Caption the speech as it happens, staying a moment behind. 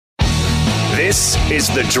This is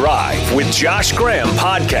The Drive with Josh Graham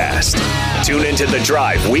podcast. Tune into The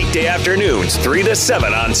Drive weekday afternoons 3 to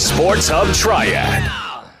 7 on Sports Hub Triad.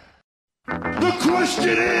 The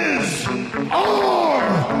question is,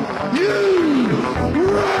 are you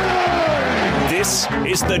ready? This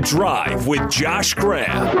is The Drive with Josh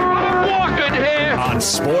Graham. Walking here On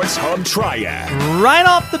Sports Hub Triad. Right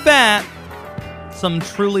off the bat, some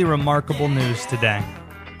truly remarkable news today.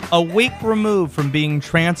 A week removed from being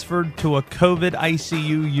transferred to a COVID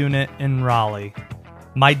ICU unit in Raleigh,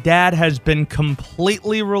 my dad has been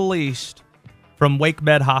completely released from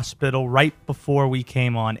WakeMed Hospital right before we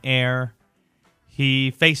came on air.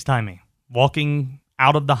 He FaceTimed me, walking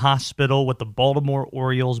out of the hospital with the Baltimore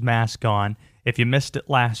Orioles mask on. If you missed it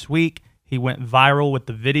last week, he went viral with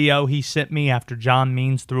the video he sent me after John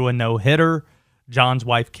Means threw a no-hitter. John's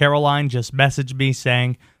wife, Caroline, just messaged me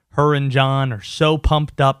saying her and John are so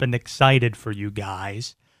pumped up and excited for you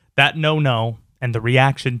guys. That no-no and the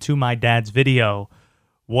reaction to my dad's video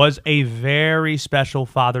was a very special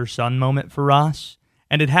father-son moment for us,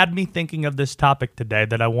 and it had me thinking of this topic today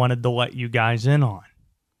that I wanted to let you guys in on.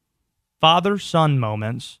 Father-son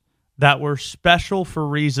moments that were special for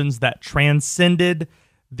reasons that transcended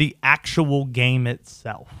the actual game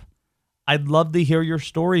itself. I'd love to hear your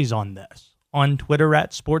stories on this on Twitter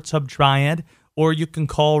at Sports Hub Triad, or you can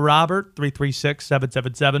call Robert,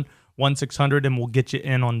 336-777-1600, and we'll get you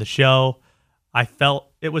in on the show. I felt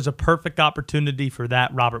it was a perfect opportunity for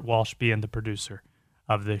that, Robert Walsh being the producer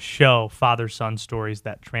of this show, father-son stories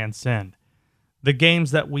that transcend the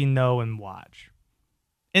games that we know and watch.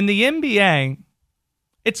 In the NBA,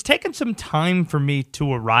 it's taken some time for me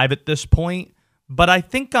to arrive at this point, but I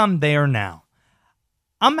think I'm there now.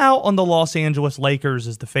 I'm out on the Los Angeles Lakers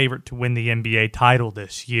as the favorite to win the NBA title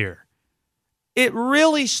this year. It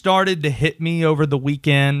really started to hit me over the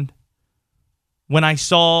weekend when I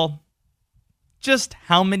saw just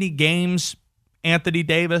how many games Anthony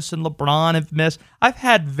Davis and LeBron have missed. I've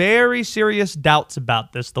had very serious doubts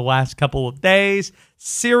about this the last couple of days.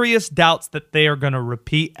 Serious doubts that they are going to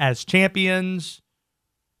repeat as champions.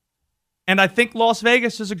 And I think Las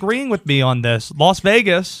Vegas is agreeing with me on this. Las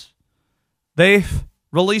Vegas, they've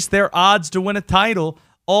released their odds to win a title.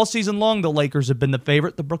 All season long, the Lakers have been the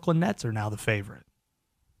favorite. The Brooklyn Nets are now the favorite.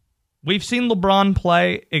 We've seen LeBron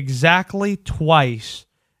play exactly twice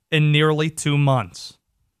in nearly 2 months.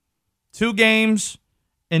 2 games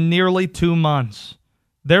in nearly 2 months.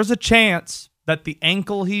 There's a chance that the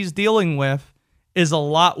ankle he's dealing with is a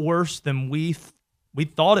lot worse than we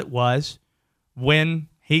thought it was when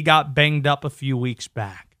he got banged up a few weeks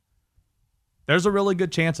back. There's a really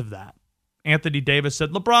good chance of that. Anthony Davis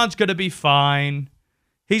said, LeBron's going to be fine.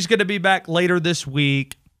 He's going to be back later this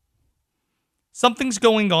week. Something's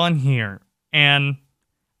going on here, and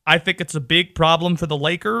I think it's a big problem for the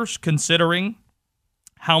Lakers, considering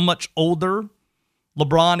how much older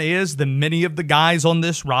LeBron is than many of the guys on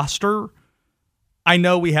this roster. I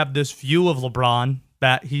know we have this view of LeBron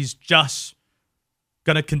that he's just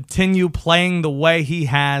going to continue playing the way he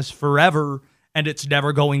has forever, and it's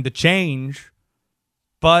never going to change.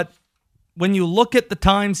 But when you look at the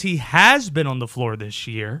times he has been on the floor this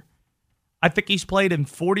year, I think he's played in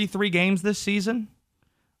 43 games this season.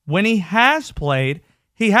 When he has played,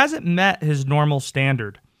 he hasn't met his normal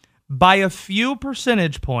standard. By a few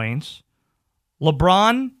percentage points,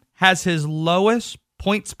 LeBron has his lowest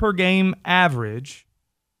points per game average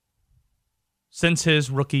since his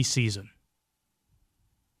rookie season.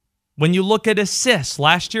 When you look at assists,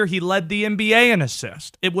 last year he led the NBA in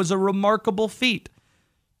assists. It was a remarkable feat.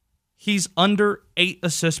 He's under 8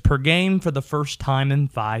 assists per game for the first time in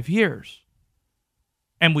 5 years.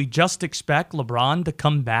 And we just expect LeBron to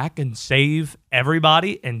come back and save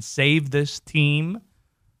everybody and save this team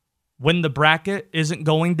when the bracket isn't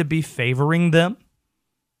going to be favoring them.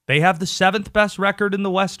 They have the 7th best record in the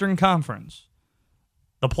Western Conference.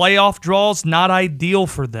 The playoff draw's not ideal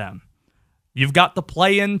for them. You've got the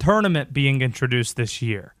play-in tournament being introduced this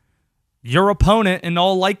year. Your opponent, in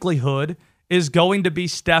all likelihood, is going to be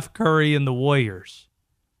Steph Curry and the Warriors.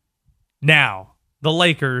 Now, the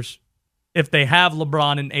Lakers, if they have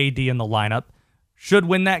LeBron and AD in the lineup, should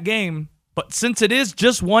win that game. But since it is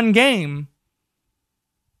just one game,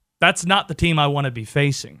 that's not the team I want to be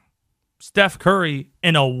facing. Steph Curry,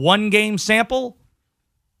 in a one-game sample,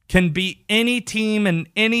 can beat any team in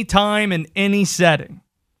any time in any setting.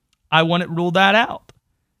 I want to rule that out.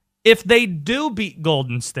 If they do beat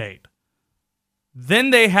Golden State, then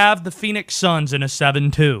they have the Phoenix Suns in a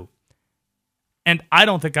 7-2. And I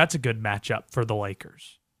don't think that's a good matchup for the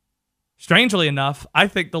Lakers. Strangely enough, I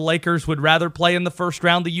think the Lakers would rather play in the first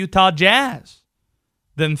round the Utah Jazz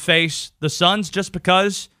than face the Suns, just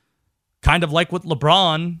because Kind of like with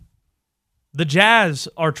LeBron, the Jazz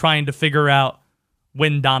are trying to figure out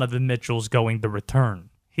when Donovan Mitchell's going to return.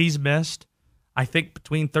 He's missed, I think,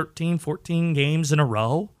 between 13, 14 games in a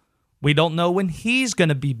row. We don't know when he's going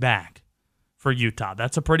to be back for Utah.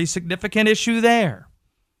 That's a pretty significant issue there.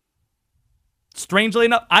 Strangely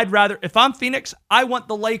enough, if I'm Phoenix, I want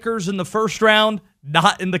the Lakers in the first round,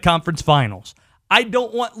 not in the conference finals. I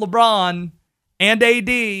don't want LeBron and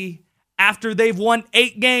AD after they've won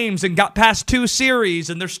 8 games and got past 2 series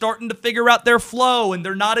and they're starting to figure out their flow and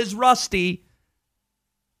they're not as rusty.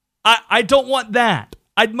 I don't want that.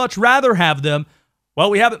 I'd much rather have them.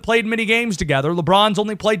 Well, we haven't played many games together. LeBron's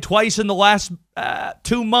only played twice in the last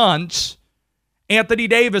 2 months. Anthony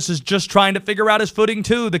Davis is just trying to figure out his footing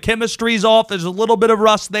too. The chemistry's off. There's a little bit of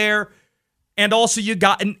rust there. And also you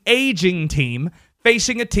got an aging team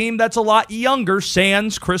facing a team that's a lot younger,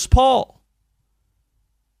 sans Chris Paul.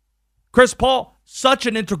 Chris Paul, such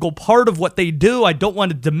an integral part of what they do. I don't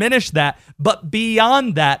want to diminish that. But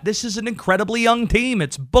beyond that, this is an incredibly young team.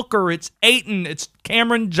 It's Booker, it's Ayton, it's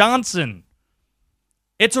Cameron Johnson.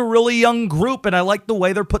 It's a really young group, and I like the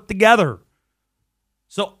way they're put together.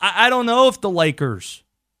 So I don't know if the Lakers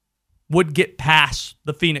would get past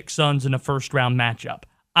the Phoenix Suns in a first-round matchup.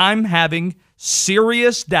 I'm having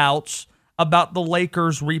serious doubts about the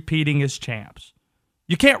Lakers repeating as champs.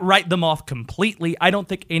 You can't write them off completely. I don't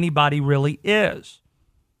think anybody really is.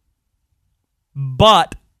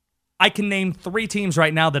 But I can name 3 teams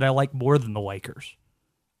right now that I like more than the Lakers.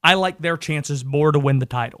 I like their chances more to win the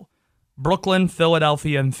title. Brooklyn,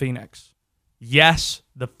 Philadelphia, and Phoenix. Yes,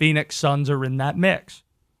 the Phoenix Suns are in that mix.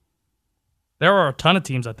 There are a ton of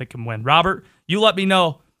teams I think can win. Robert, you let me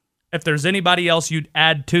know if there's anybody else you'd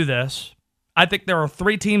add to this. I think there are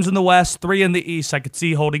 3 teams in the West, 3 in the East I could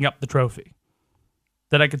see holding up the trophy,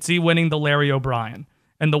 that I could see winning the Larry O'Brien.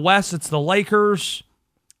 In the West, it's the Lakers,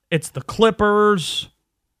 it's the Clippers,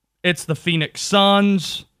 it's the Phoenix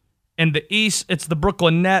Suns. In the East, it's the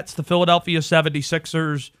Brooklyn Nets, the Philadelphia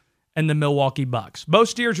 76ers, and the Milwaukee Bucks.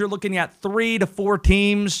 Most years, you're looking at 3 to 4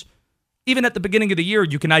 teams. Even at the beginning of the year,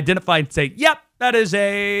 you can identify and say, yep, that is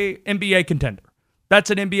a NBA contender.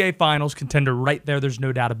 That's an NBA Finals contender right there. There's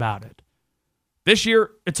no doubt about it. This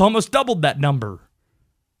year, it's almost doubled that number.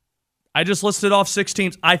 I just listed off 6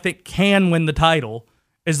 teams I think can win the title.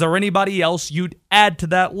 Is there anybody else you'd add to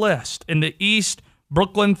that list? In the East,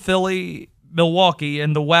 Brooklyn, Philly, Milwaukee.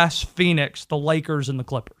 In the West, Phoenix, the Lakers, and the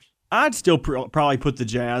Clippers. I'd still probably put the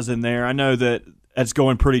Jazz in there. I know that that's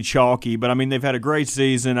going pretty chalky, but I mean, they've had a great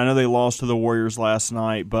season. I know they lost to the Warriors last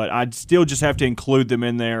night, but I'd still just have to include them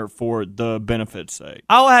in there for the benefit's sake.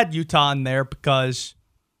 I'll add Utah in there because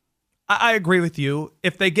I agree with you.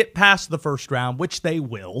 If they get past the first round, which they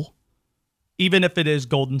will, even if it is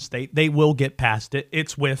Golden State, they will get past it.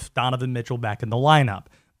 It's with Donovan Mitchell back in the lineup.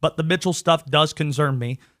 But the Mitchell stuff does concern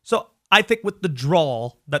me. So I think with the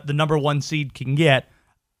draw that the number 1 seed can get,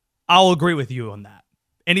 I'll agree with you on that.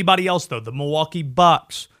 Anybody else, though? The Milwaukee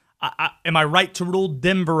Bucks. Am I right to rule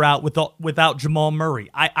Denver out without Jamal Murray?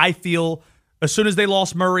 I feel as soon as they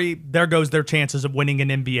lost Murray, there goes their chances of winning an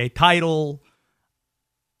NBA title.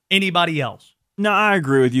 Anybody else? No, I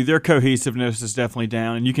agree with you. Their cohesiveness is definitely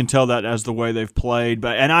down, and you can tell that as the way they've played.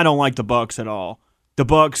 And I don't like the Bucks at all. The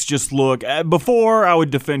Bucks just look. Before I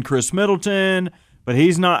would defend Chris Middleton, but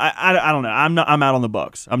he's not. I don't know. I'm out on the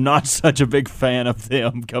Bucks. I'm not such a big fan of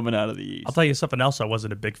them coming out of the East. I'll tell you something else I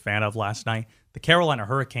wasn't a big fan of last night. The Carolina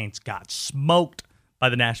Hurricanes got smoked by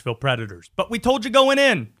the Nashville Predators. But we told you going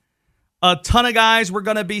in, a ton of guys were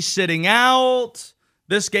going to be sitting out.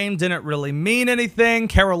 This game didn't really mean anything.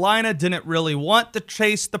 Carolina didn't really want to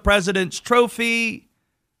chase the President's Trophy.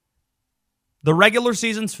 The regular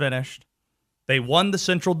season's finished. They won the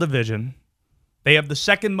Central Division. They have the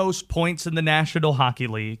 2nd most points in the National Hockey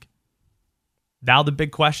League. Now the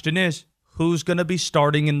big question is, who's going to be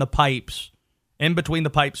starting in the pipes, in between the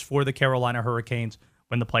pipes for the Carolina Hurricanes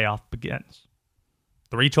when the playoff begins?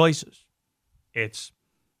 3 choices. It's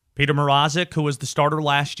Peter Mrazek, who was the starter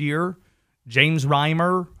last year, James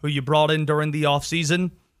Reimer, who you brought in during the offseason,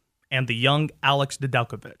 and the young Alex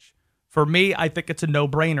Nedeljkovic. For me, I think it's a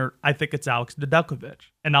no-brainer. I think it's Alex Nedeljkovic,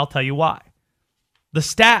 and I'll tell you why. The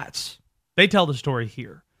stats, they tell the story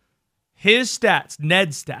here. His stats,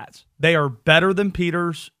 Ned's stats, they are better than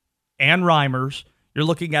Peter's and Reimer's. You're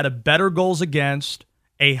looking at a better goals against,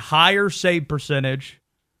 a higher save percentage.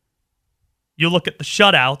 You look at the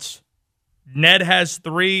shutouts. Ned has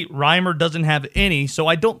 3. Reimer doesn't have any. So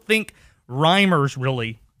I don't think Reimer's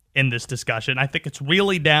really in this discussion. I think it's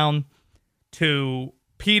really down to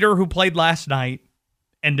Peter, who played last night,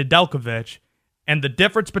 and Nedeljkovic. And the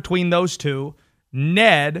difference between those two,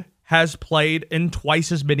 Ned has played in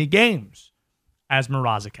twice as many games as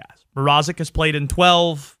Mrazek has. Mrazek has played in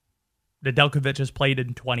 12. Nedeljkovic has played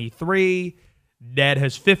in 23. Ned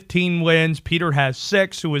has 15 wins. Peter has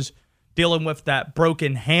 6, who was dealing with that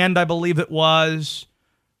broken hand, I believe it was.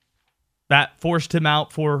 That forced him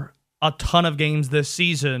out for a ton of games this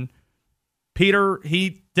season. Peter,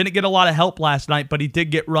 he didn't get a lot of help last night, but he did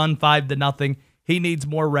get run 5-0. He needs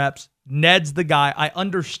more reps. Ned's the guy. I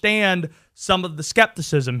understand some of the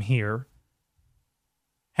skepticism here.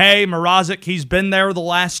 Hey, Mrazek, he's been there the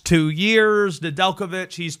last 2 years.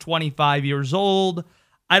 Nedeljkovic, he's 25 years old.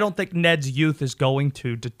 I don't think Ned's youth is going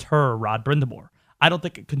to deter Rod Brindamore. I don't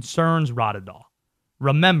think it concerns Rod at all.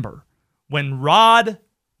 Remember, when Rod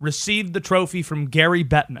received the trophy from Gary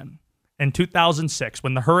Bettman in 2006,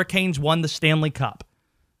 when the Hurricanes won the Stanley Cup,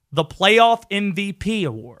 the playoff MVP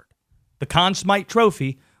award, the Conn Smythe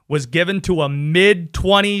Trophy, was given to a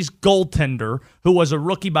mid-20s goaltender who was a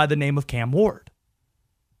rookie by the name of Cam Ward.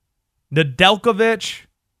 Nedeljkovic,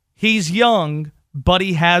 he's young, but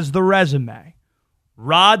he has the resume.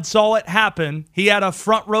 Rod saw it happen. He had a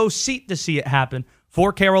front row seat to see it happen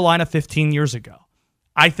for Carolina 15 years ago.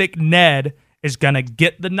 I think Ned is going to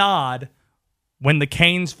get the nod when the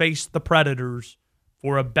Canes face the Predators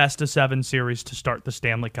for a best-of-7 series to start the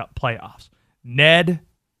Stanley Cup playoffs. Ned,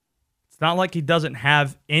 it's not like he doesn't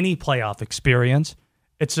have any playoff experience.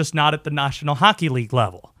 It's just not at the National Hockey League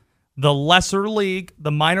level. The lesser league,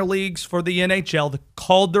 the minor leagues for the NHL, the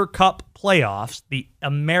Calder Cup playoffs, the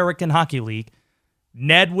American Hockey League,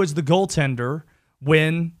 Ned was the goaltender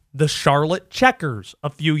when the Charlotte Checkers a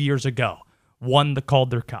few years ago won the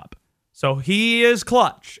Calder Cup. So he is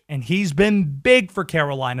clutch, and he's been big for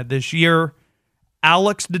Carolina this year.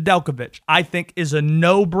 Alex Nedeljkovic, I think, is a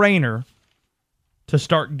no-brainer to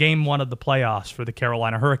start game 1 of the playoffs for the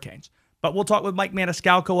Carolina Hurricanes. But we'll talk with Mike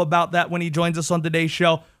Maniscalco about that when he joins us on today's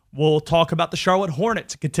show. We'll talk about the Charlotte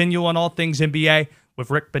Hornets, continue on all things NBA with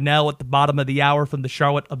Rick Bonnell at the bottom of the hour from the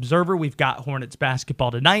Charlotte Observer. We've got Hornets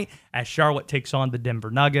basketball tonight as Charlotte takes on the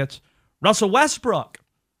Denver Nuggets. Russell Westbrook,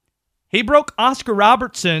 he broke Oscar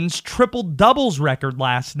Robertson's triple-doubles record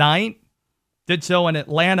last night. Did so in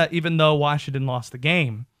Atlanta, even though Washington lost the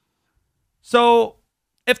game. So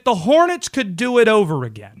if the Hornets could do it over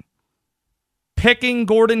again, picking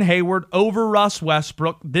Gordon Hayward over Russ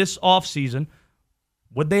Westbrook this offseason,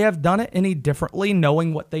 would they have done it any differently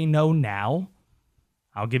knowing what they know now?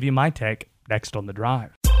 I'll give you my take next on The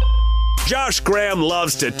Drive. Josh Graham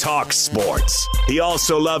loves to talk sports. He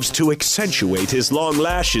also loves to accentuate his long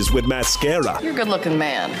lashes with mascara. You're a good-looking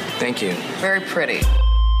man. Thank you. Very pretty.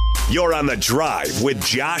 You're on The Drive with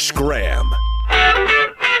Josh Graham.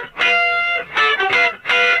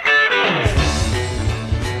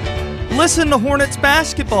 Listen to Hornets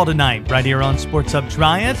basketball tonight, right here on Sports Hub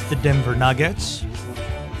Triumph. The Denver Nuggets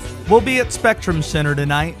will be at Spectrum Center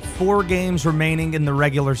tonight. 4 games remaining in the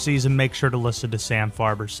regular season. Make sure to listen to Sam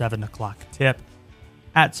Farber's 7 o'clock tip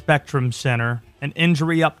at Spectrum Center. An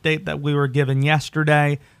injury update that we were given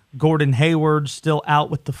yesterday. Gordon Hayward still out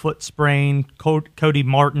with the foot sprain. Cody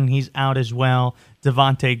Martin, he's out as well.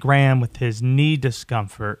 Devontae Graham with his knee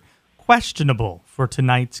discomfort. Questionable for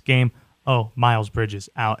tonight's game. Oh, Miles Bridges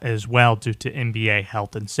out as well due to NBA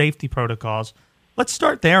health and safety protocols. Let's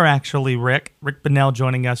start there, actually, Rick. Rick Bonnell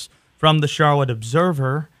joining us from the Charlotte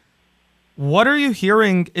Observer. What are you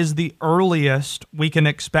hearing is the earliest we can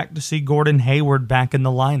expect to see Gordon Hayward back in the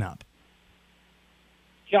lineup?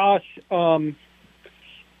 Josh,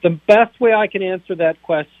 the best way I can answer that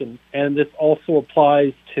question, and this also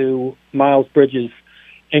applies to Miles Bridges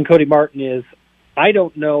and Cody Martin, is I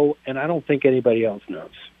don't know, and I don't think anybody else knows.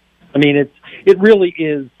 I mean, it really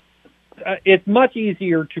is. It's much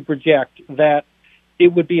easier to project that it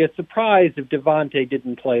would be a surprise if Devontae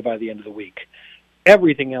didn't play by the end of the week.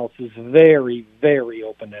 Everything else is very, very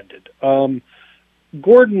open-ended.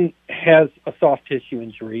 Gordon has a soft tissue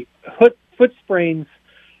injury. Foot sprains,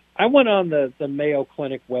 I went on the Mayo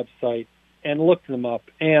Clinic website and looked them up,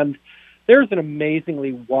 and there's an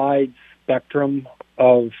amazingly wide spectrum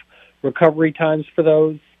of recovery times for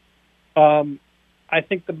those. I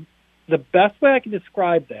think the best way I can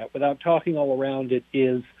describe that without talking all around it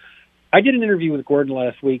is I did an interview with Gordon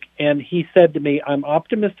last week, and he said to me, I'm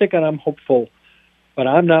optimistic and I'm hopeful, but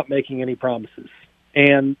I'm not making any promises.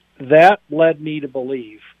 And that led me to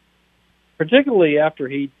believe, particularly after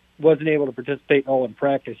he wasn't able to participate all in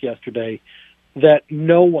practice yesterday, that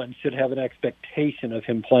no one should have an expectation of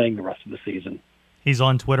him playing the rest of the season. He's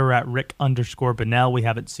on Twitter at Rick_Bonnell. We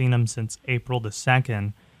haven't seen him since April the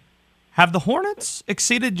 2nd. Have the Hornets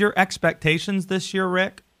exceeded your expectations this year,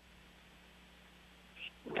 Rick?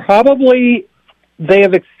 Probably they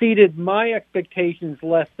have exceeded my expectations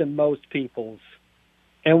less than most people's.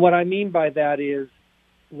 And what I mean by that is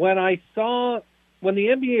when the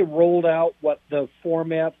NBA rolled out what the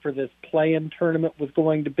format for this play-in tournament was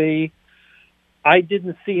going to be, I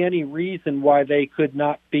didn't see any reason why they could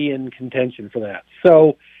not be in contention for that.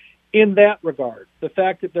 So in that regard, the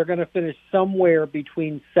fact that they're going to finish somewhere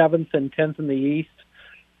between 7th and 10th in the East,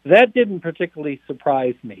 that didn't particularly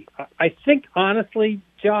surprise me. I think, honestly,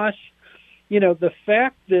 Josh, the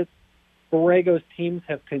fact that Borrego's teams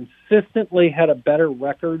have consistently had a better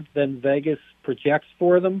record than Vegas projects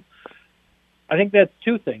for them, I think that's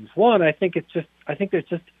two things. One, I think there's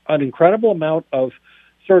just an incredible amount of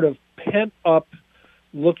sort of pent up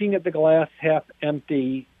looking at the glass half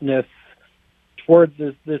emptiness towards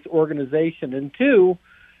this organization. And two,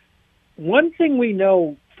 one thing we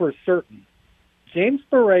know for certain, James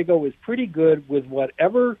Borrego is pretty good with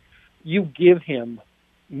whatever you give him,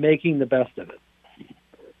 making the best of it.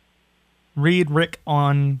 Read Rick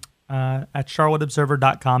on at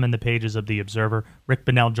charlotteobserver.com in the pages of The Observer. Rick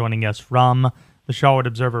Bonnell joining us from the Charlotte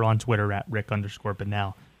Observer on Twitter at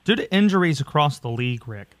Rick_Bonnell. Due to injuries across the league,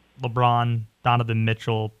 Rick, LeBron, Donovan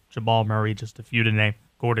Mitchell, Jamal Murray, just a few to name,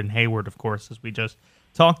 Gordon Hayward, of course, as we just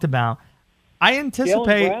talked about. I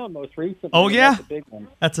anticipate... Jaylen Brown most recently. Oh, yeah? That's a big one.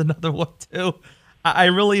 That's another one, too. I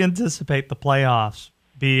really anticipate the playoffs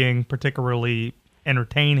being particularly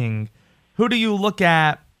entertaining. Who do you look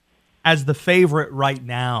at as the favorite right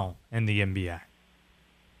now in the NBA?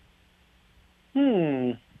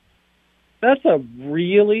 That's a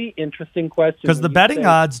really interesting question. Because the betting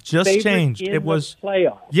odds just changed. It was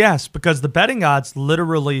playoffs. Yes, because the betting odds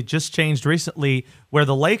literally just changed recently, where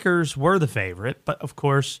the Lakers were the favorite, but of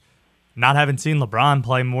course, not having seen LeBron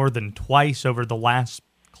play more than twice over the last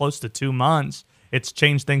close to 2 months, it's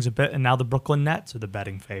changed things a bit, and now the Brooklyn Nets are the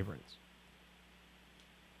betting favorites.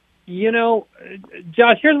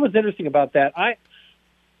 Josh, here's what's interesting about that.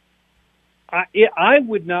 I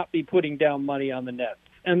would not be putting down money on the Nets.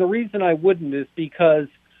 And the reason I wouldn't is because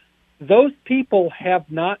those people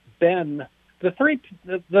have not been the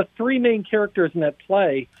three main characters in that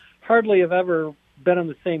play hardly have ever been on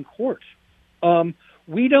the same court.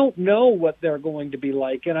 We don't know what they're going to be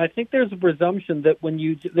like, and I think there's a presumption that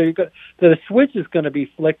that a switch is going to be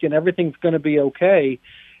flicked and everything's going to be okay.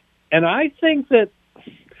 And I think the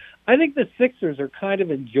Sixers are kind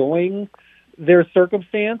of enjoying their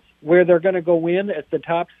circumstance where they're going to go in as the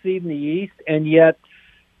top seed in the East, and yet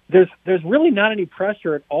there's really not any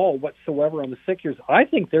pressure at all whatsoever on the Sixers. I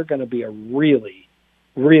think they're going to be a really,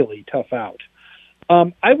 really tough out.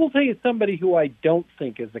 I will tell you somebody who I don't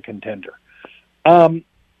think is a contender.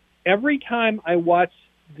 Every time I watch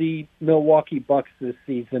the Milwaukee Bucks this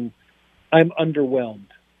season, I'm underwhelmed.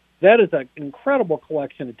 That is an incredible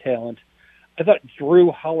collection of talent. I thought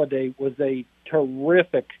Drew Holiday was a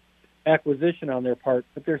terrific acquisition on their part,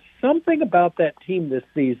 but there's something about that team this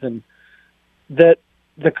season that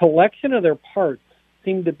the collection of their parts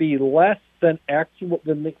seem to be less than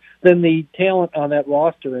the talent on that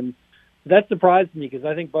roster, and that surprised me because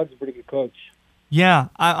I think Bud's a pretty good coach. Yeah,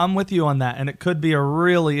 I'm with you on that, and it could be a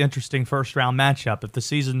really interesting first-round matchup. If the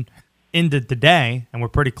season ended today, and we're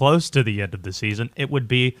pretty close to the end of the season, it would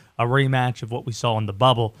be a rematch of what we saw in the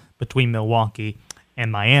bubble between Milwaukee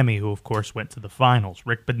and Miami, who, of course, went to the finals.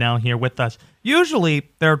 Rick Bonnell here with us. Usually,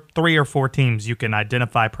 there are 3 or 4 teams you can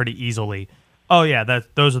identify pretty easily. Oh, yeah,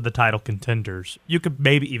 those are the title contenders. You could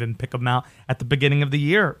maybe even pick them out at the beginning of the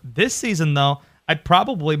year. This season, though, I'd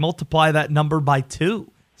probably multiply that number by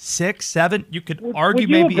 2. 6, 7, you could argue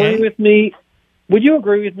maybe 8. Would you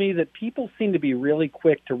agree with me that people seem to be really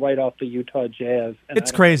quick to write off the Utah Jazz?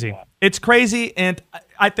 It's crazy. It's crazy, and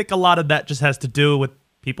I think a lot of that just has to do with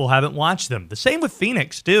people haven't watched them. The same with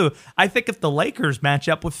Phoenix, too. I think if the Lakers match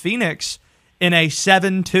up with Phoenix in a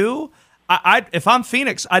 7-2, if I'm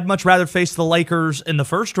Phoenix, I'd much rather face the Lakers in the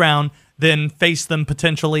first round than face them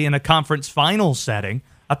potentially in a conference finals setting.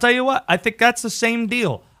 I'll tell you what, I think that's the same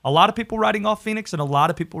deal. A lot of people writing off Phoenix and a lot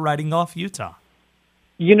of people writing off Utah.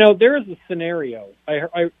 There is a scenario.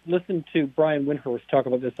 I listened to Brian Windhorst talk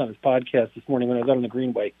about this on his podcast this morning when I was out on the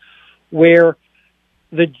Greenway, where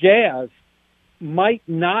the Jazz might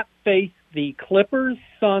not face the Clippers,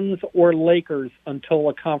 Suns, or Lakers until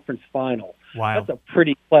a conference final. Wow. That's a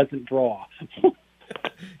pretty pleasant draw.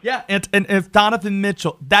 Yeah, and if Donovan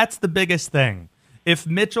Mitchell, that's the biggest thing. If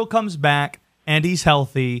Mitchell comes back and he's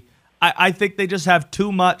healthy, I think they just have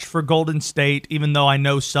too much for Golden State, even though I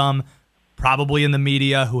know some probably in the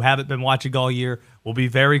media who haven't been watching all year will be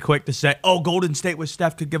very quick to say, oh, Golden State with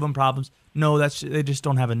Steph could give them problems. No, they just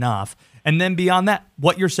don't have enough. And then beyond that,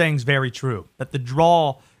 what you're saying is very true, that the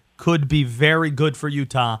draw could be very good for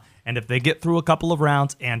Utah. And if they get through a couple of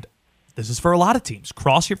rounds, and this is for a lot of teams,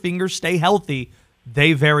 cross your fingers, stay healthy,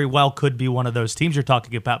 they very well could be one of those teams you're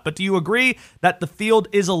talking about. But do you agree that the field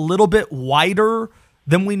is a little bit wider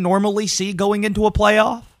than we normally see going into a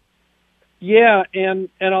playoff? Yeah, and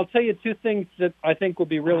I'll tell you two things that I think will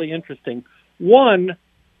be really interesting. One,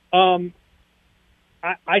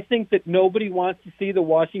 I think that nobody wants to see the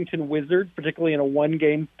Washington Wizards, particularly in a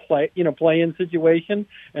one-game play-in situation,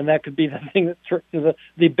 and that could be the thing that's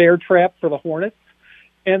the bear trap for the Hornets.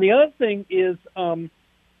 And the other thing is,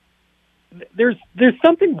 there's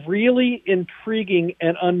something really intriguing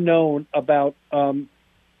and unknown about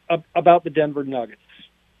the Denver Nuggets.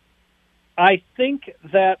 I think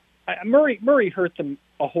that Murray hurt them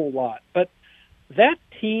a whole lot, but that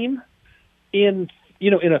team in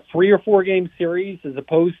a 3 or 4 game series as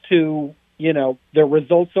opposed to, their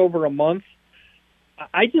results over a month,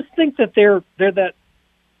 I just think that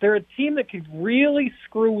they're a team that could really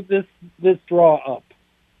screw this draw up.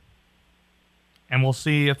 And we'll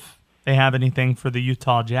see if they have anything for the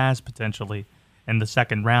Utah Jazz potentially in the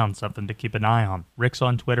second round, something to keep an eye on. Rick's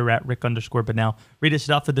on Twitter at Rick_Bonnell. Read his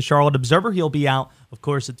stuff at the Charlotte Observer. He'll be out, of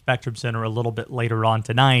course, at Spectrum Center a little bit later on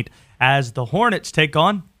tonight as the Hornets take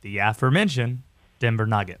on the aforementioned Denver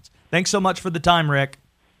Nuggets. Thanks so much for the time, Rick.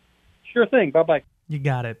 Sure thing. Bye-bye. You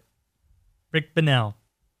got it. Rick Bonnell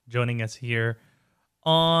joining us here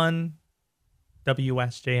on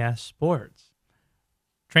WSJS Sports.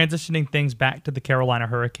 Transitioning things back to the Carolina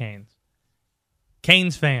Hurricanes.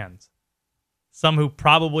 Canes fans, some who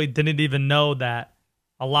probably didn't even know that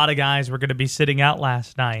a lot of guys were going to be sitting out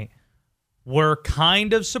last night, were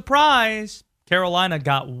kind of surprised Carolina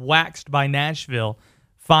got waxed by Nashville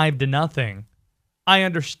 5-0. I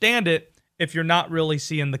understand it if you're not really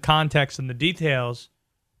seeing the context and the details.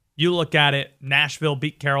 You look at it, Nashville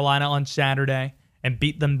beat Carolina on Saturday and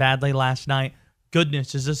beat them badly last night.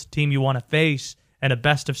 Goodness, is this a team you want to face in a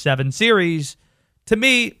best-of-7 series? To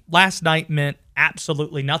me, last night meant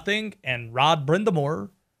absolutely nothing, and Rod Brindamore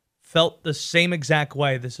felt the same exact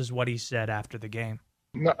way. This is what he said after the game.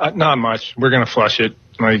 Not much. We're going to flush it.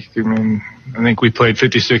 I think we played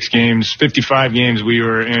 56 games. 55 games we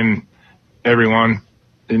were in every one.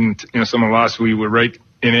 And, some of us, we were right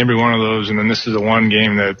in every one of those, and then this is the one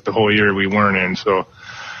game that the whole year we weren't in. So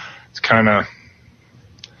it's kind of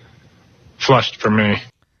flushed for me.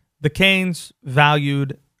 The Canes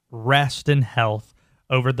valued rest and health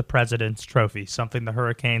over the President's Trophy, something the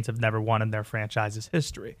Hurricanes have never won in their franchise's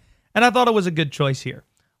history. And I thought it was a good choice here.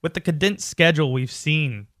 With the condensed schedule we've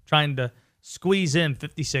seen, trying to squeeze in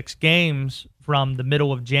 56 games from the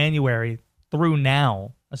middle of January through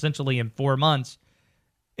now, essentially in 4 months,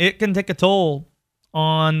 it can take a toll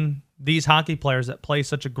on these hockey players that play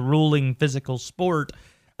such a grueling physical sport,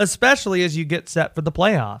 especially as you get set for the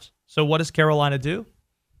playoffs. So what does Carolina do?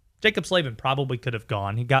 Jacob Slavin probably could have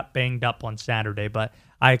gone. He got banged up on Saturday, but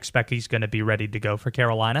I expect he's going to be ready to go for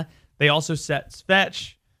Carolina. They also sat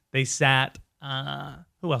Svetch. They sat,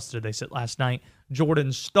 who else did they sit last night?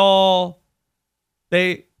 Jordan Stahl.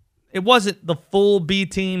 It wasn't the full B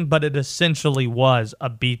team, but it essentially was a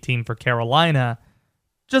B team for Carolina,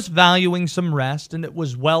 just valuing some rest, and it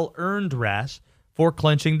was well-earned rest for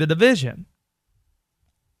clinching the division.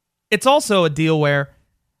 It's also a deal where,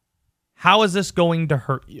 how is this going to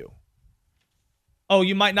hurt you? Oh,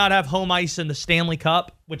 you might not have home ice in the Stanley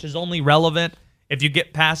Cup, which is only relevant if you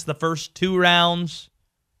get past the first 2 rounds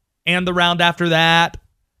and the round after that.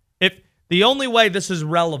 If the only way this is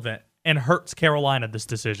relevant and hurts Carolina, this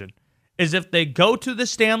decision, is if they go to the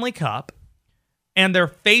Stanley Cup and they're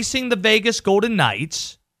facing the Vegas Golden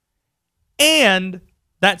Knights and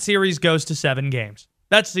that series goes to 7 games.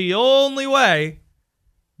 That's the only way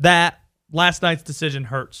that last night's decision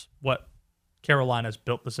hurts what Carolina's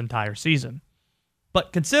built this entire season.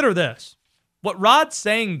 But consider this. What Rod's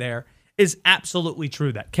saying there is absolutely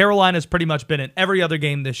true, that Carolina's pretty much been in every other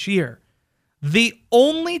game this year. The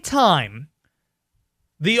only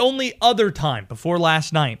other time before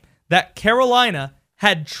last night that Carolina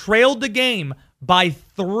had trailed the game by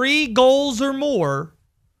 3 goals or more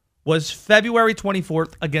was February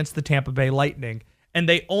 24th against the Tampa Bay Lightning, and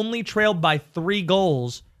they only trailed by 3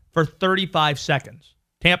 goals for 35 seconds.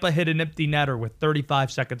 Tampa hit an empty netter with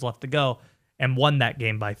 35 seconds left to go and won that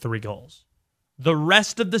game by 3 goals. The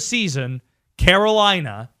rest of the season,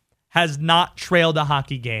 Carolina has not trailed a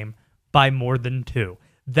hockey game by more than 2.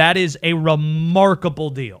 That is a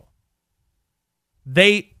remarkable deal.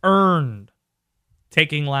 They earned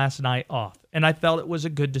taking last night off, and I felt it was a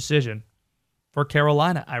good decision for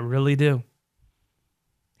Carolina. I really do.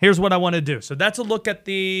 Here's what I want to do. So that's a look at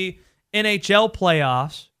the NHL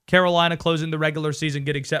playoffs Carolina closing the regular season,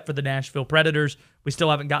 getting set for the Nashville Predators. We still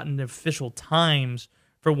haven't gotten the official times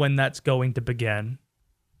for when that's going to begin.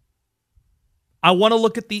 I want to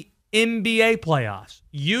look at the NBA playoffs.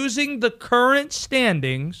 Using the current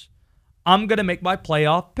standings, I'm going to make my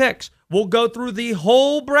playoff picks. We'll go through the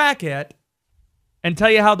whole bracket and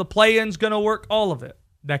tell you how the play-in's going to work, all of it,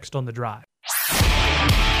 next on The Drive.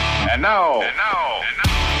 And now,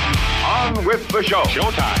 on with the show.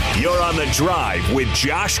 Showtime. You're on The Drive with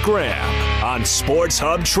Josh Graham on Sports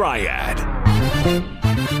Hub Triad.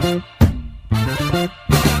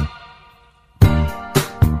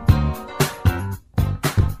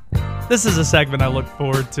 This is a segment I look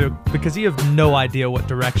forward to because you have no idea what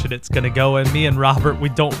direction it's going to go in. Me and Robert, we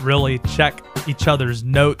don't really check each other's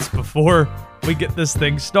notes before we get this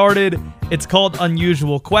thing started. It's called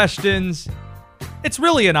Unusual Questions. It's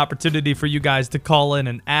really an opportunity for you guys to call in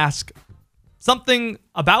and ask something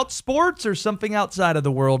about sports or something outside of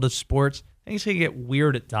the world of sports. Things can get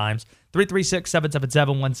weird at times.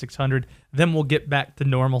 336-777-1600. Then we'll get back to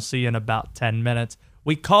normalcy in about 10 minutes.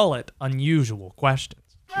 We call it Unusual Questions.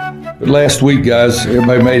 But last week, guys,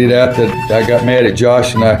 everybody made it out that I got mad at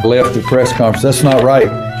Josh and I left the press conference. That's not right.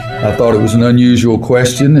 I thought it was an unusual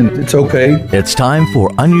question, and it's okay. It's time for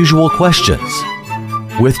Unusual Questions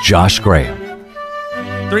with Josh Graham.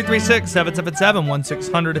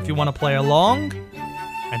 336-777-1600 if you want to play along.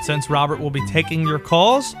 And since Robert will be taking your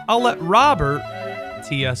calls, I'll let Robert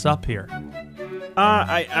tee us up here.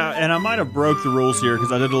 I might have broke the rules here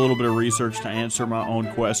because I did a little bit of research to answer my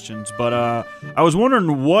own questions. But I was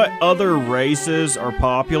wondering what other races are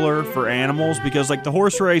popular for animals because, like, the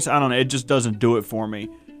horse race, I don't know, it just doesn't do it for me.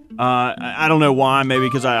 I don't know why. Maybe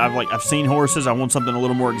because I've seen horses. I want something a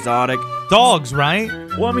little more exotic. Dogs, right?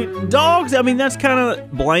 Well, I mean, dogs. I mean, that's kind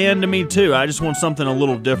of bland to me too. I just want something a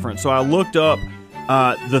little different. So I looked up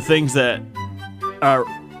the things that are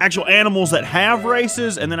actual animals that have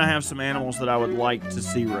races, and then I have some animals that I would like to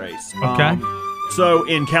see race. Okay. So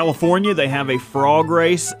in California, they have a frog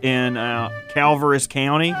race in Calveras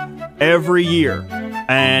County every year.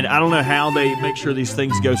 And I don't know how they make sure these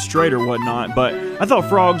things go straight or whatnot, but I thought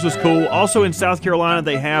frogs was cool. Also in South Carolina,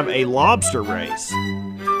 they have a lobster race.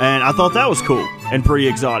 And I thought that was cool and pretty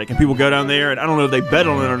exotic. And people go down there, and I don't know if they bet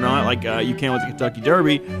on it or not, like you can with the Kentucky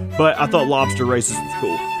Derby, but I thought lobster races was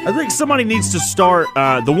cool. I think somebody needs to start,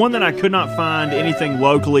 the one that I could not find anything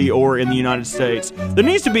locally or in the United States, there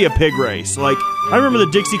needs to be a pig race. Like, I remember the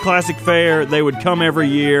Dixie Classic Fair, they would come every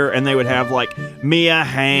year, and they would have, like, Mia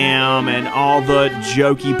Hamm and all the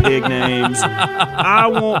jokey pig names. I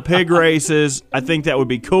want pig races. I think that would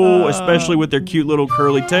be cool, especially with their cute little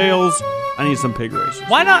curly tails. I need some pig races.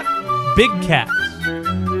 Why not big cats?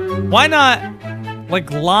 Why not,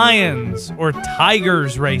 like, lions or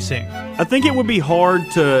tigers racing? I think it would be hard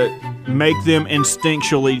to make them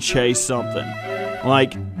instinctually chase something.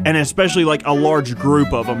 Like, and especially like a large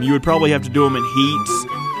group of them. You would probably have to do them in heats.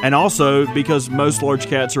 And also because most large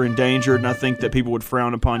cats are endangered, and I think that people would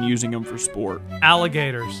frown upon using them for sport.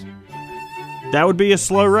 Alligators. That would be a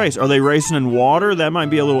slow race. Are they racing in water? That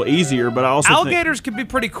might be a little easier, but I also Alligators could be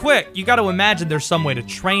pretty quick. You got to imagine there's some way to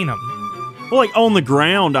train them. Well, like on the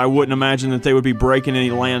ground, I wouldn't imagine that they would be breaking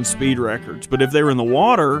any land speed records. But if they were in the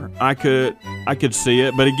water, I could see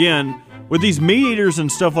it. But again, with these meat eaters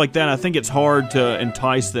and stuff like that, I think it's hard to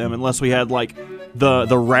entice them unless we had like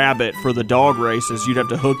the rabbit for the dog races. You'd have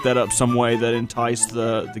to hook that up some way that enticed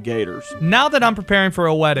the gators. Now that I'm preparing for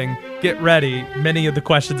a wedding, get ready. Many of the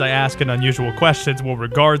questions I ask in Unusual Questions will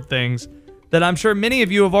regard things that I'm sure many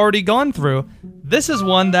of you have already gone through. This is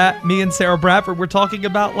one that me and Sarah Bradford were talking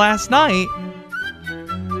about last night.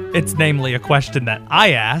 It's namely a question that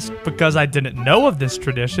I asked because I didn't know of this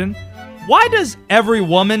tradition. Why does every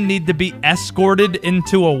woman need to be escorted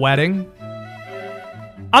into a wedding?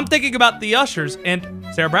 I'm thinking about the ushers, and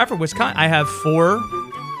Sarah Bradford was kind. I have 4,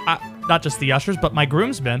 not just the ushers, but my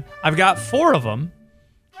groomsmen. I've got 4 of them,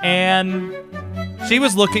 and she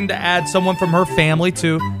was looking to add someone from her family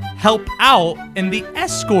to help out in the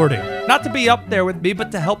escorting. Not to be up there with me,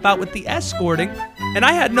 but to help out with the escorting, and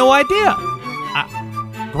I had no idea.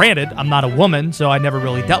 Granted, I'm not a woman, so I never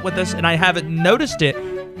really dealt with this, and I haven't noticed it.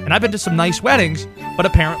 And I've been to some nice weddings, but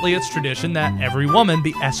apparently it's tradition that every woman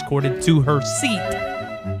be escorted to her seat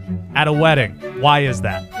at a wedding. Why is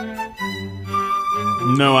that?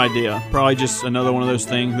 No idea. Probably just another one of those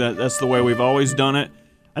things that's the way we've always done it.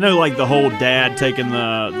 I know, like, the whole dad taking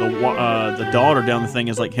the daughter down the thing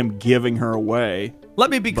is like him giving her away. Let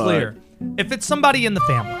me be clear. If it's somebody in the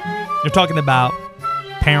family, you're talking about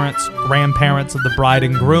parents, grandparents of the bride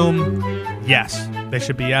and groom, yes, they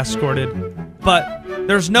should be escorted. But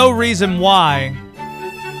there's no reason why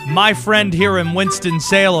my friend here in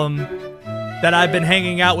Winston-Salem that I've been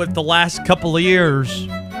hanging out with the last couple of years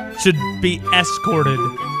should be escorted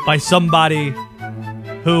by somebody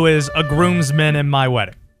who is a groomsman in my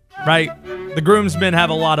wedding, right? The groomsmen have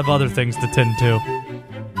a lot of other things to tend to.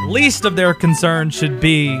 Least of their concern should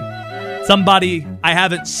be somebody I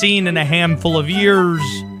haven't seen in a handful of years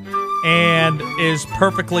and is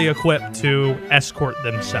perfectly equipped to escort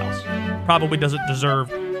themselves. Probably doesn't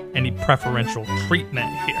deserve any preferential treatment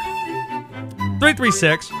here.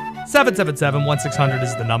 336-777-1600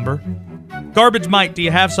 is the number. Garbage Mike, do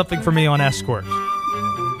you have something for me on escorts?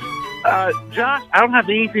 Josh, I don't have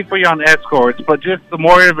anything for you on escorts, but just some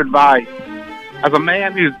more of advice. As a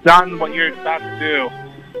man who's done what you're about to do,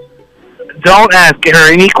 don't ask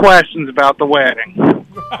her any questions about the wedding.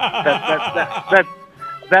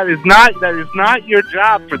 That is not your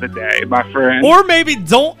job for the day, my friend. Or maybe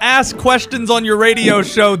don't ask questions on your radio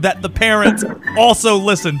show that the parents also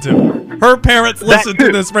listen to. Her parents listen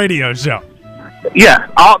to this radio show. Yeah,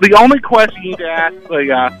 the only question you need to ask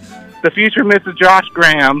the future Mrs. Josh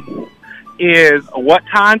Graham is, what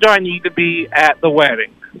time do I need to be at the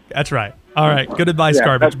wedding? That's right. All right. Good advice,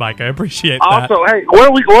 Garbage Mike. I appreciate that. Also, hey, what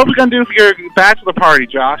are we going to do for your bachelor party,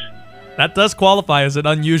 Josh? That does qualify as an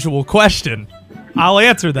unusual question. I'll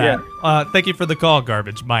answer that. Yeah. Thank you for the call,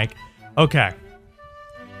 Garbage Mike. Okay.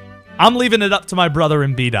 I'm leaving it up to my brother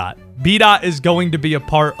and B-Dot. B-Dot is going to be a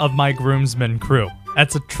part of my groomsmen crew.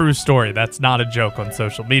 That's a true story. That's not a joke on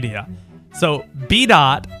social media. So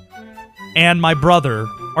B-Dot and my brother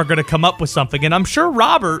are going to come up with something, and I'm sure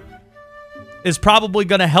Robert is probably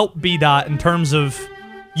going to help B-Dot in terms of,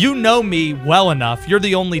 you know me well enough. You're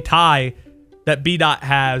the only tie that B-Dot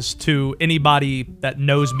has to anybody that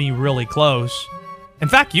knows me really close. In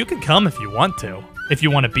fact, you can come if you want to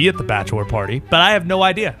be at the bachelor party, but I have no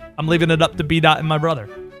idea. I'm leaving it up to B-Dot and my brother.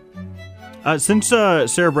 Since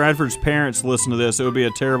Sarah Bradford's parents listen to this, it would be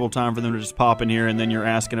a terrible time for them to just pop in here and then you're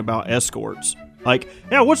asking about escorts. Like,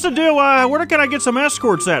 yeah, what's the deal? Where can I get some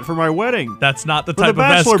escorts at for my wedding? That's not the type of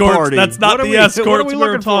escorts. Party. That's not the escorts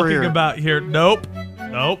we're talking about here. Nope.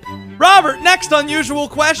 Robert, next unusual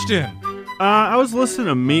question. I was listening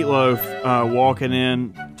to Meatloaf walking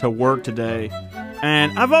in to work today,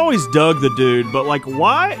 and I've always dug the dude, but, like,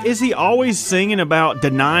 why is he always singing about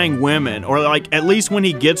denying women? Or, like, at least when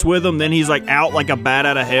he gets with them, then he's, like, out like a bat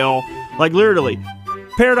out of hell. Like, literally,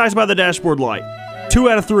 Paradise by the Dashboard Light. 2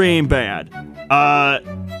 out of 3 ain't bad.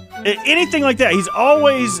 Anything like that. He's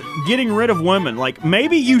always getting rid of women. Like,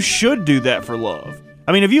 maybe you should do that for love.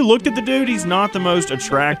 I mean, if you looked at the dude, he's not the most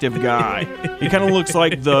attractive guy. He kind of looks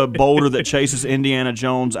like the boulder that chases Indiana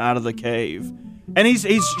Jones out of the cave. And he's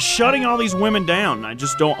shutting all these women down. I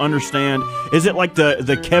just don't understand. Is it like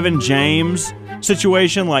the Kevin James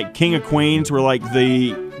situation, like King of Queens, where like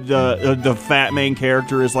the fat main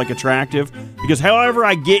character is like attractive? Because however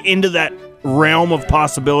I get into that realm of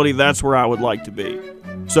possibility, that's where I would like to be.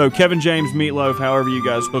 So Kevin James, Meatloaf, however you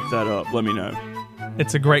guys hook that up, let me know.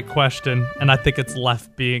 It's a great question, and I think it's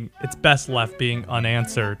best left being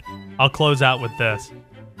unanswered. I'll close out with this.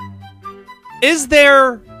 Is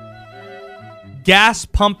there gas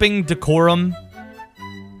pumping decorum?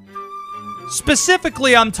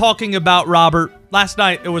 Specifically, I'm talking about, Robert, last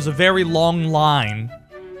night it was a very long line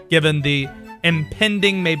given the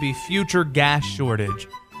impending, maybe future gas shortage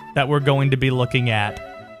that we're going to be looking at.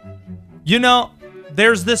 You know,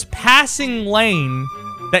 there's this passing lane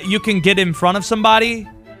that you can get in front of somebody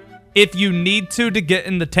if you need to get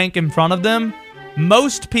in the tank in front of them.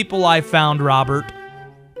 Most people I've found, Robert,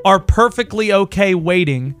 are perfectly okay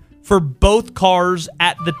waiting for both cars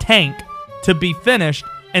at the tank to be finished,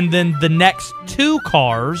 and then the next 2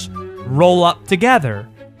 cars roll up together.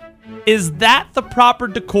 Is that the proper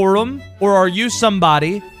decorum, or are you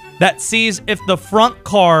somebody that sees if the front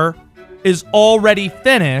car is already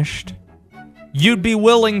finished, you'd be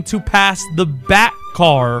willing to pass the back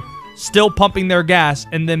car still pumping their gas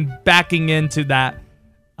and then backing into that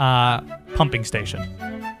pumping station?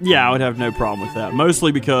 Yeah, I would have no problem with that.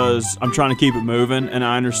 Mostly because I'm trying to keep it moving, and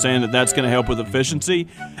I understand that that's going to help with efficiency.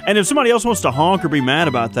 And if somebody else wants to honk or be mad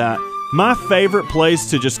about that, my favorite place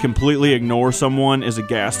to just completely ignore someone is a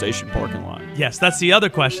gas station parking lot. Yes, that's the other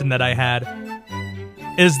question that I had.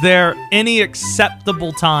 Is there any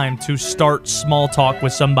acceptable time to start small talk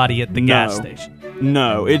with somebody at the gas station?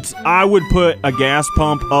 No, I would put a gas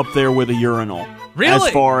pump up there with a urinal. Really?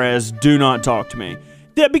 As far as do not talk to me.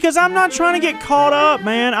 Yeah, because I'm not trying to get caught up,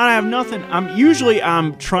 man. I have nothing.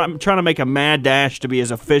 I'm trying to make a mad dash to be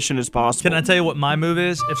as efficient as possible. Can I tell you what my move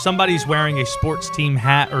is? If somebody's wearing a sports team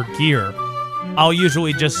hat or gear, I'll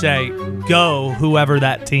usually just say, go whoever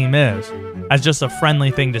that team is. as just a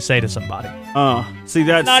friendly thing to say to somebody. See,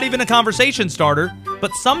 that's It's not even a conversation starter,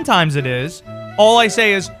 but sometimes it is. All I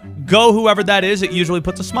say is, go whoever that is. It usually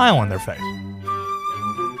puts a smile on their face.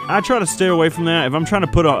 I try to stay away from that. If I'm trying to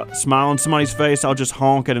put a smile on somebody's face, I'll just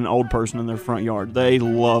honk at an old person in their front yard. They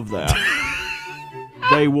love that.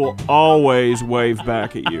 They will always wave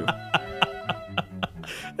back at you.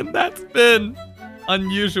 And that's been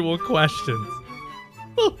Unusual Questions.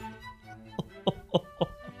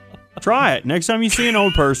 Try it. Next time you see an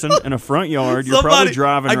old person in a front yard, you're probably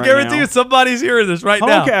driving right now. I guarantee you somebody's hearing this right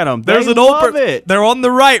now. Honk at them. There's an old person. They're on the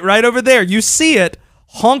right over there. You see it.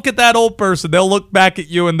 Honk at that old person. They'll look back at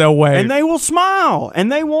you and they'll wave. And they will smile.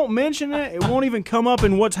 And they won't mention it. It won't even come up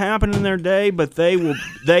in what's happened in their day, but they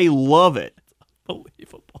love it.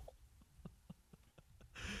 Unbelievable.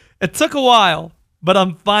 It took a while, but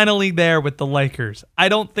I'm finally there with the Lakers. I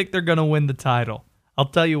don't think they're going to win the title. I'll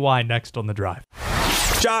tell you why next on The Drive.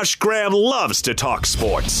 Josh Graham loves to talk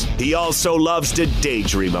sports. He also loves to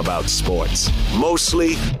daydream about sports.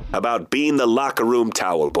 Mostly about being the locker room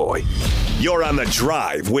towel boy. You're on The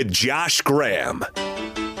Drive with Josh Graham.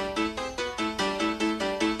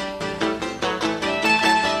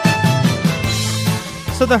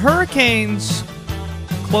 So the Hurricanes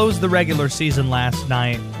closed the regular season last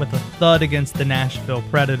night with a thud against the Nashville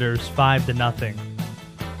Predators, 5-0.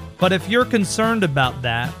 But if you're concerned about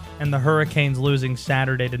that, and the Hurricanes losing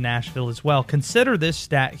Saturday to Nashville as well, consider this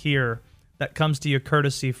stat here that comes to you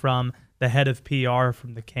courtesy from the head of PR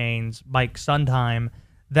from the Canes, Mike Sondheim,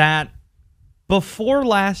 that before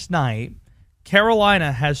last night,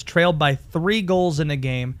 Carolina has trailed by 3 goals in a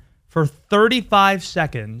game for 35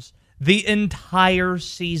 seconds the entire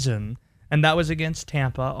season, and that was against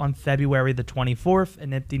Tampa on February the 24th,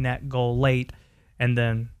 an empty net goal late, and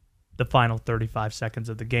then the final 35 seconds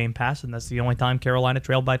of the game passed, and that's the only time Carolina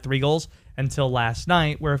trailed by 3 goals until last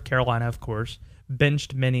night, where Carolina, of course,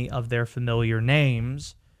 benched many of their familiar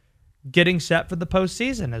names, getting set for the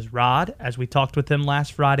postseason, as Rod, as we talked with him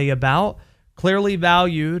last Friday about, clearly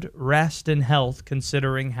valued rest and health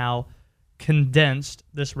considering how condensed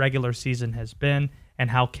this regular season has been and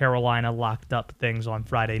how Carolina locked up things on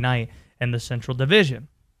Friday night in the Central Division.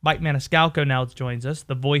 Mike Maniscalco now joins us,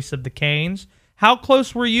 the voice of the Canes. How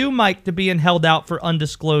close were you, Mike, to being held out for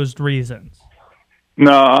undisclosed reasons?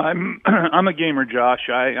 No, I'm a gamer, Josh.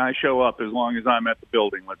 I show up as long as I'm at the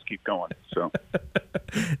building. Let's keep going. So,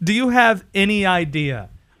 do you have any idea?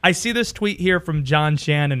 I see this tweet here from John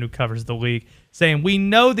Shannon, who covers the league, saying, we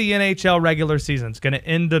know the NHL regular season is going to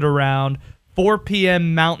end at around 4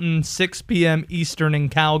 p.m. Mountain, 6 p.m. Eastern in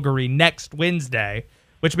Calgary next Wednesday,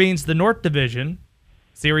 which means the North Division,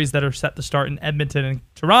 series that are set to start in Edmonton and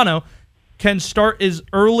Toronto, can start as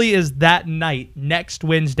early as that night, next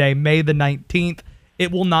Wednesday, May the 19th.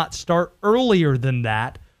 It will not start earlier than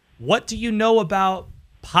that. What do you know about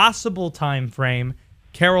possible time frame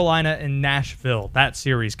Carolina and Nashville that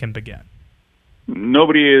series can begin?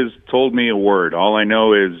 Nobody has told me a word. All I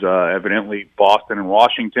know is evidently Boston and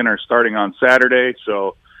Washington are starting on Saturday,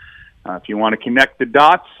 so if you want to connect the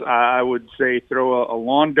dots, I would say throw a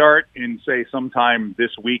lawn dart and say sometime this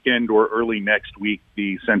weekend or early next week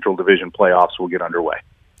the Central Division playoffs will get underway.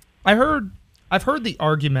 I've heard the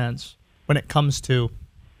arguments when it comes to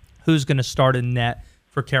who's going to start in net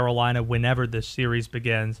for Carolina whenever this series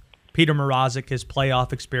begins. Peter Mrazek, his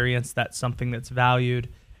playoff experience, that's something that's valued.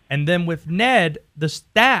 And then with Ned, the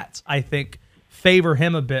stats, I think, favor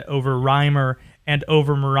him a bit over Reimer and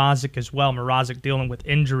over Mrazek as well. Mrazek dealing with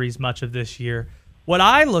injuries much of this year. What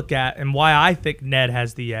I look at and why I think Ned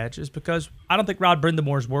has the edge is because I don't think Rod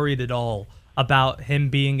Brindamore's worried at all about him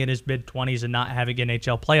being in his mid-20s and not having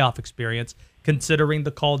NHL playoff experience, considering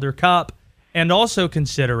the Calder Cup and also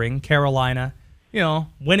considering Carolina,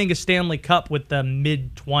 winning a Stanley Cup with the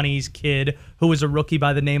mid-20s kid who was a rookie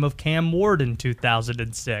by the name of Cam Ward in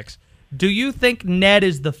 2006. Do you think Ned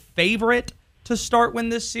is the favorite to start when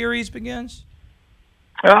this series begins?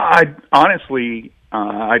 I honestly,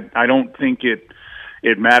 I don't think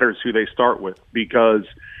it matters who they start with because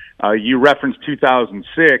you referenced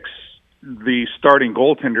 2006. The starting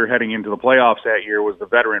goaltender heading into the playoffs that year was the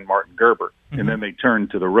veteran Martin Gerber, and then they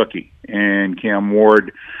turned to the rookie. And Cam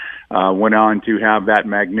Ward went on to have that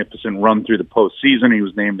magnificent run through the postseason. He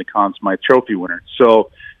was named the Conn Smythe Trophy winner.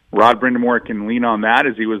 So Rod Brindamore can lean on that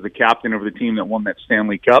as he was the captain of the team that won that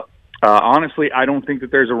Stanley Cup. Honestly, I don't think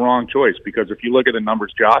that there's a wrong choice because if you look at the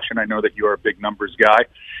numbers, Josh, and I know that you're a big numbers guy,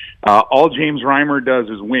 all James Reimer does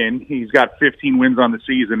is win. He's got 15 wins on the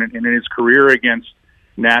season, and in his career against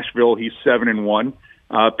Nashville, he's 7-1.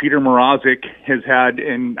 Peter Mrazek has had,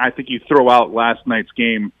 and I think you throw out last night's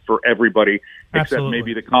game for everybody, except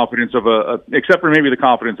maybe the confidence of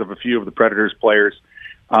a few of the Predators players.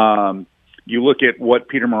 You look at what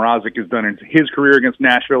Peter Mrazek has done in his career against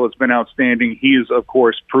Nashville; it's been outstanding. He is, of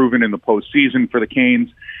course, proven in the postseason for the Canes.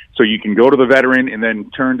 So you can go to the veteran and then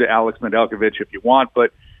turn to Alex Nedeljkovic if you want.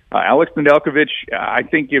 But Alex Nedeljkovic, I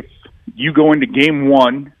think if you go into Game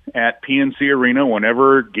 1 at PNC Arena,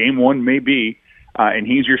 whenever Game 1 may be, and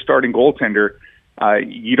he's your starting goaltender,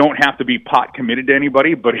 you don't have to be pot committed to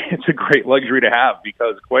anybody, but it's a great luxury to have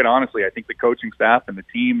because, quite honestly, I think the coaching staff and the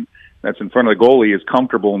team that's in front of the goalie is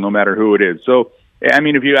comfortable no matter who it is. So, I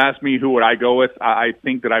mean, if you ask me who would I go with, I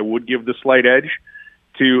think that I would give the slight edge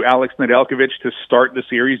to Alex Nedeljkovic to start the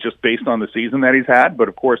series just based on the season that he's had. But,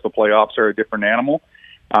 of course, the playoffs are a different animal.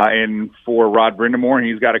 And for Rod Brind'Amour,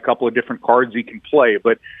 he's got a couple of different cards he can play.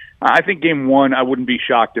 But I think Game 1, I wouldn't be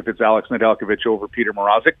shocked if it's Alex Nedeljkovic over Peter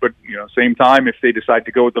Mrazek. But, same time, if they decide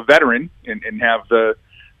to go with the veteran and have the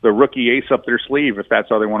rookie ace up their sleeve, if that's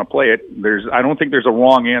how they want to play it, I don't think there's a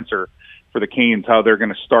wrong answer for the Canes how they're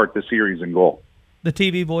going to start the series in goal. The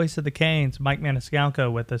TV voice of the Canes, Mike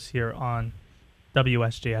Maniscalco, with us here on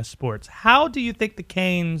WSJS Sports. How do you think the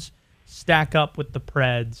Canes stack up with the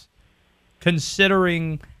Preds,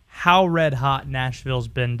 considering how red hot Nashville's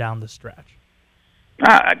been down the stretch?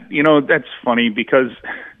 That's funny because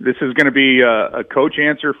this is going to be a coach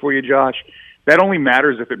answer for you, Josh. That only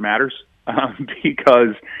matters if it matters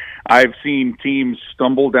because I've seen teams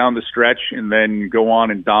stumble down the stretch and then go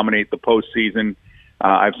on and dominate the postseason.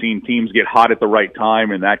 I've seen teams get hot at the right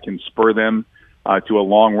time, and that can spur them to a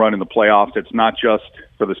long run in the playoffs. It's not just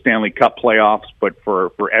for the Stanley Cup playoffs, but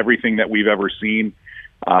for everything that we've ever seen.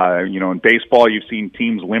 In baseball, you've seen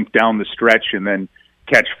teams limp down the stretch and then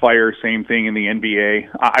catch fire. Same thing in the NBA.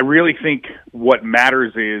 I really think what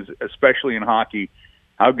matters is, especially in hockey,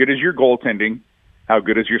 how good is your goaltending? How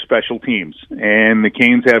good is your special teams? And the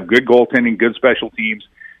Canes have good goaltending, good special teams,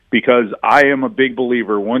 because I am a big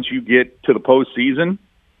believer once you get to the postseason,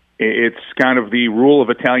 it's kind of the rule of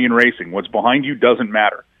Italian racing. What's behind you doesn't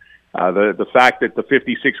matter. The fact that the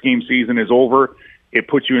 56-game season is over, it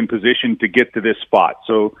puts you in position to get to this spot.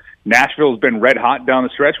 So Nashville's been red hot down the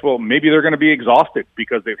stretch. Well, maybe they're going to be exhausted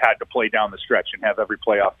because they've had to play down the stretch and have every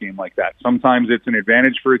playoff game like that. Sometimes it's an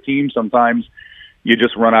advantage for a team. Sometimes you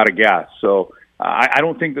just run out of gas. So I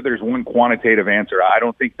don't think that there's one quantitative answer. I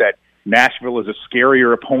don't think that Nashville is a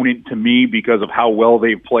scarier opponent to me because of how well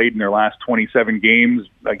they've played in their last 27 games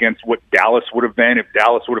against what Dallas would have been if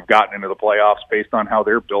Dallas would have gotten into the playoffs based on how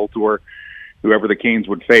they're built or whoever the Canes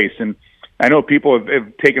would face. And I know people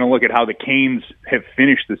have taken a look at how the Canes have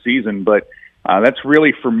finished the season, but that's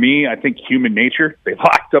really, for me, I think human nature. They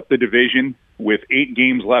locked up the division with 8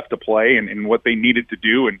 games left to play and what they needed to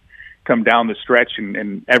do and come down the stretch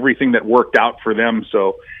and everything that worked out for them.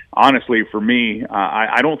 So honestly, for me,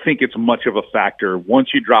 I don't think it's much of a factor once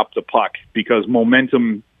you drop the puck because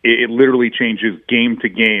momentum, it literally changes game to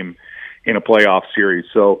game in a playoff series.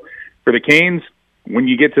 So for the Canes, when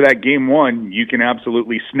you get to that Game 1, you can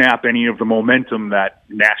absolutely snap any of the momentum that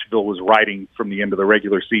Nashville was riding from the end of the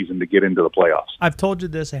regular season to get into the playoffs. I've told you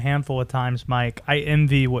this a handful of times, Mike. I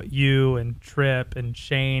envy what you and Tripp and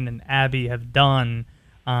Shane and Abby have done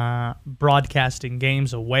broadcasting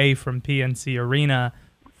games away from PNC Arena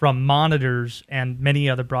from monitors, and many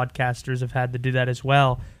other broadcasters have had to do that as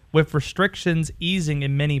well. With restrictions easing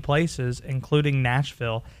in many places, including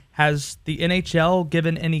Nashville, has the NHL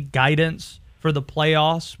given any guidance for the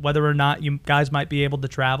playoffs, whether or not you guys might be able to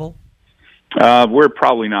travel? We're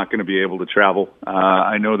probably not going to be able to travel.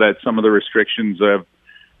 I know that some of the restrictions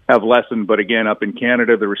have lessened, but again, up in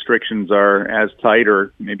Canada, the restrictions are as tight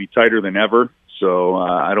or maybe tighter than ever. So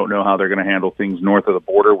I don't know how they're going to handle things north of the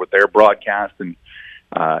border with their broadcast. And,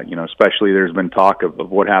 especially there's been talk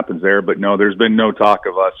of what happens there. But no, there's been no talk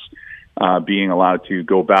of us being allowed to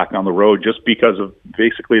go back on the road just because of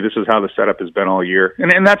basically this is how the setup has been all year.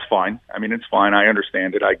 And that's fine. I mean, it's fine. I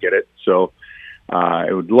understand it. I get it. So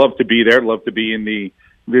I would love to be there, love to be in the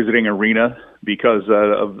visiting arena because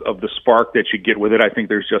of the spark that you get with it. I think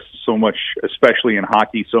there's just so much, especially in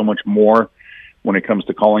hockey, so much more when it comes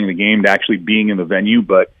to calling the game to actually being in the venue.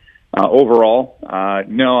 But overall,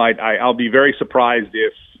 no, I'll be very surprised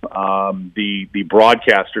if the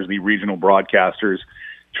broadcasters, the regional broadcasters,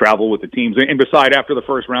 travel with the teams. And beside, after the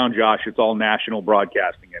first round, Josh, it's all national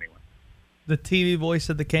broadcasting anyway. The TV voice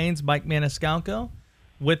of the Canes, Mike Maniscalco,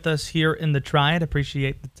 with us here in the Triad.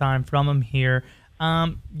 Appreciate the time from him here.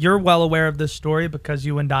 You're well aware of this story because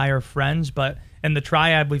you and I are friends, but in the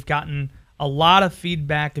Triad, we've gotten a lot of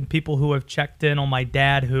feedback and people who have checked in on my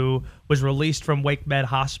dad, who was released from Wake Med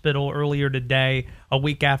Hospital earlier today, a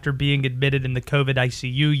week after being admitted in the COVID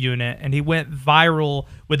ICU unit. And he went viral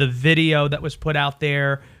with a video that was put out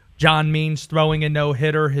there. John Means throwing a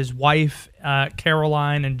no-hitter. His wife,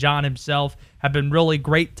 Caroline, and John himself have been really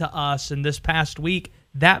great to us. And this past week,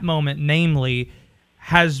 that moment, namely,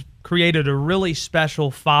 has created a really special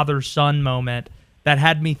father-son moment that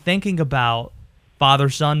had me thinking about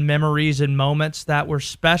father-son memories and moments that were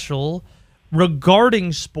special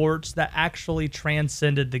regarding sports that actually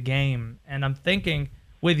transcended the game. And I'm thinking,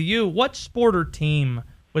 with you, what sport or team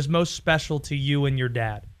was most special to you and your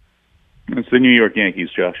dad? It's the New York Yankees,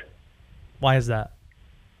 Josh. Why is that?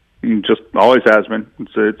 Just always has been.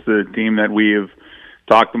 It's the team that we have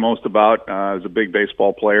talked the most about. I was a big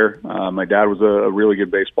baseball player. My dad was a really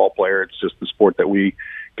good baseball player. It's just the sport that we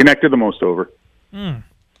connected the most over.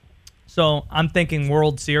 So I'm thinking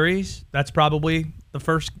World Series. That's probably the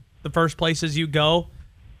first places you go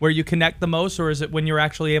where you connect the most, or is it when you're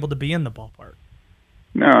actually able to be in the ballpark?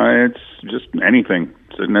 No, it's just anything.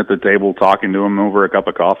 Sitting at the table talking to him over a cup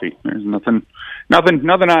of coffee. There's nothing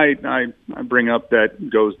I bring up that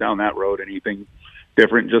goes down that road. Anything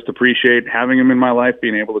different. Just appreciate having him in my life,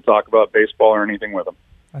 being able to talk about baseball or anything with him.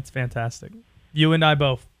 That's fantastic. You and I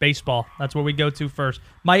both. Baseball. That's where we go to first.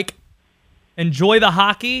 Mike, enjoy the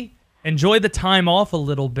hockey. Enjoy the time off a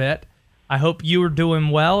little bit. I hope you are doing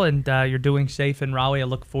well and you're doing safe in Raleigh. I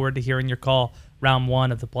look forward to hearing your call round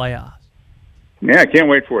 1 of the playoffs. Yeah, I can't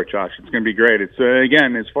wait for it, Josh. It's going to be great. It's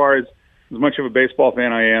again, as far as much of a baseball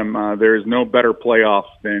fan I am, there is no better playoff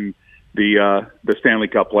than the Stanley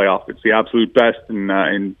Cup playoff. It's the absolute best,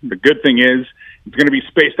 and the good thing is it's going to be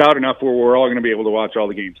spaced out enough where we're all going to be able to watch all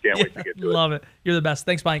the games. Can't wait to get to it. Love it. You're the best.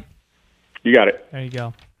 Thanks, Mike. You got it. There you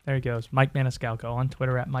go. There he goes. Mike Maniscalco on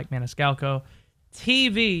Twitter at Mike Maniscalco.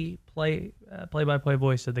 TV play-by-play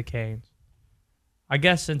voice of the Canes. I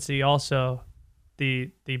guess since he also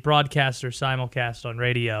the broadcaster simulcast on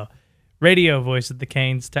radio voice of the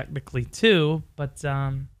Canes technically too, but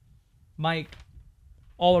Mike,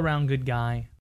 all-around good guy.